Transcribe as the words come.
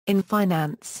In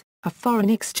finance, a foreign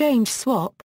exchange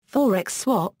swap, forex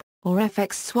swap, or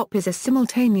FX swap is a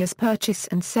simultaneous purchase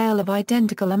and sale of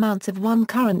identical amounts of one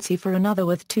currency for another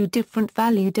with two different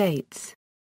value dates.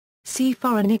 See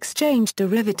foreign exchange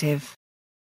derivative.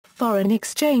 Foreign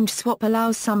exchange swap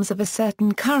allows sums of a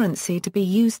certain currency to be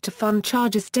used to fund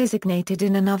charges designated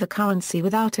in another currency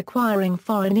without acquiring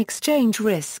foreign exchange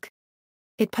risk.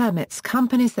 It permits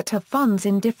companies that have funds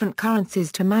in different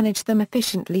currencies to manage them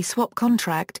efficiently. Swap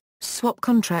contract. Swap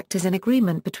contract is an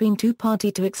agreement between two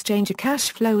parties to exchange a cash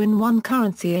flow in one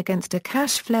currency against a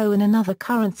cash flow in another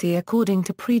currency according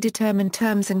to predetermined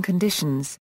terms and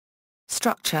conditions.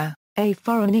 Structure. A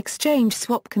foreign exchange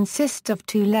swap consists of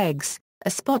two legs, a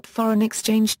spot foreign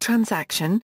exchange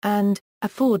transaction, and a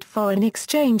forward foreign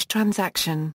exchange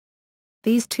transaction.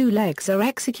 These two legs are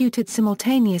executed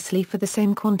simultaneously for the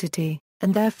same quantity,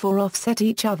 and therefore offset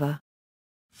each other.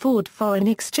 Forward foreign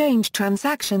exchange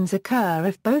transactions occur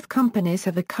if both companies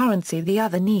have a currency the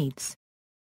other needs.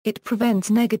 It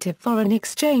prevents negative foreign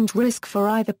exchange risk for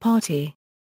either party.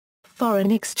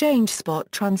 Foreign exchange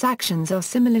spot transactions are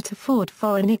similar to forward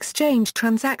foreign exchange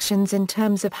transactions in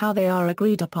terms of how they are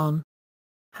agreed upon.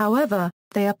 However,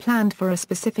 they are planned for a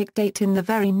specific date in the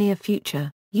very near future,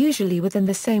 usually within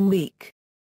the same week.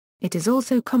 It is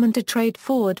also common to trade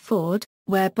forward,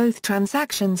 where both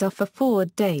transactions are for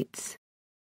forward dates.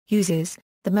 Uses.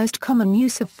 The most common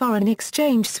use of foreign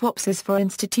exchange swaps is for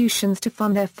institutions to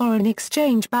fund their foreign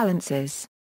exchange balances.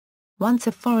 Once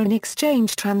a foreign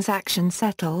exchange transaction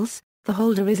settles, the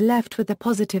holder is left with a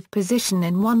positive position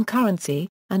in one currency,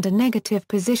 and a negative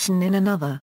position in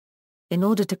another. In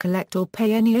order to collect or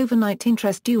pay any overnight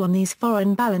interest due on these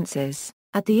foreign balances,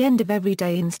 at the end of every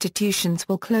day institutions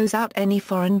will close out any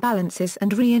foreign balances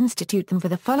and reinstitute them for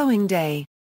the following day.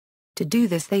 To do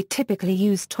this they typically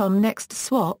use tom-next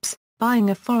swaps, buying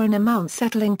a foreign amount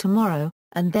settling tomorrow,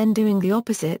 and then doing the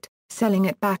opposite, selling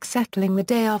it back settling the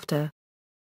day after.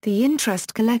 The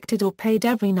interest collected or paid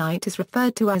every night is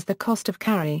referred to as the cost of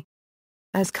carry.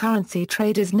 As currency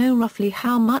traders know roughly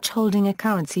how much holding a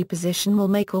currency position will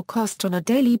make or cost on a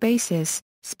daily basis,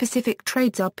 specific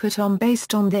trades are put on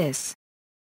based on this.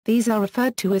 These are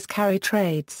referred to as carry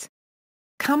trades.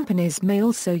 Companies may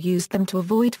also use them to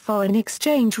avoid foreign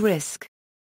exchange risk.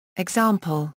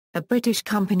 Example, a British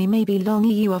company may be long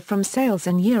EUR from sales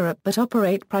in Europe but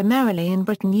operate primarily in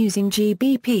Britain using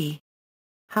GBP.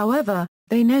 However,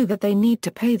 they know that they need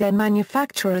to pay their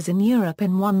manufacturers in Europe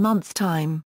in 1 month's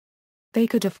time. They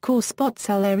could of course spot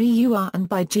sell their EUR and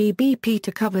buy GBP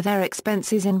to cover their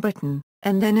expenses in Britain,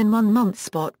 and then in 1 month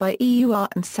spot buy EUR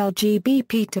and sell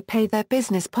GBP to pay their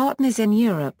business partners in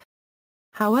Europe.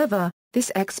 However, this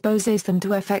exposes them to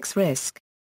FX risk.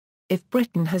 If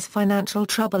Britain has financial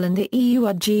trouble and the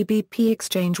EUR-GBP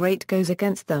exchange rate goes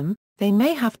against them, they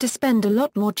may have to spend a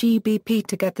lot more GBP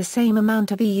to get the same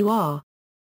amount of EUR.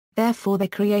 Therefore they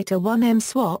create a 1M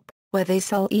swap, where they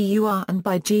sell EUR and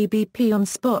buy GBP on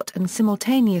spot and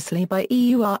simultaneously buy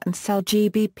EUR and sell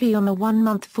GBP on a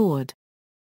 1-month forward.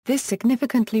 This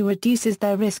significantly reduces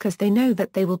their risk as they know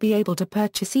that they will be able to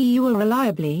purchase EUR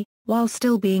reliably, while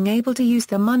still being able to use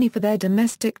the money for their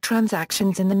domestic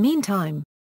transactions in the meantime.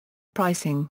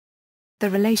 Pricing. The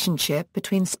relationship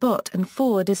between spot and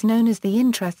forward is known as the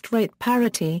interest rate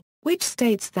parity, which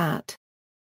states that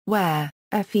where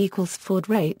F equals forward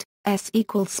rate, S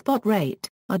equals spot rate,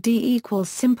 RD equals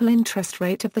simple interest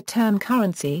rate of the term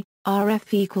currency,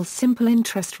 RF equals simple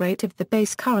interest rate of the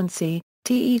base currency,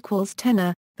 T equals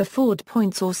tenor, the forward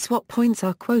points or swap points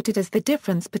are quoted as the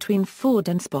difference between forward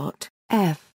and spot,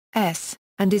 F. S,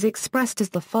 and is expressed as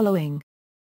the following.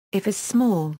 If is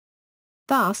small.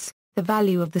 Thus, the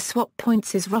value of the swap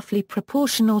points is roughly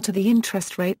proportional to the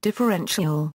interest rate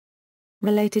differential.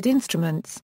 Related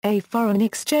instruments. A foreign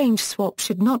exchange swap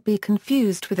should not be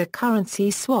confused with a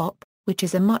currency swap, which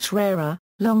is a much rarer,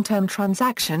 long-term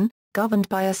transaction, governed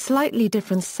by a slightly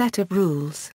different set of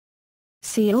rules.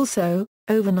 See also,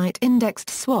 overnight indexed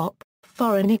swap,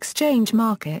 foreign exchange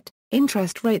market,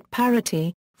 interest rate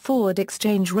parity, forward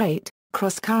exchange rate,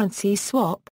 cross-currency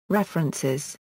swap, references.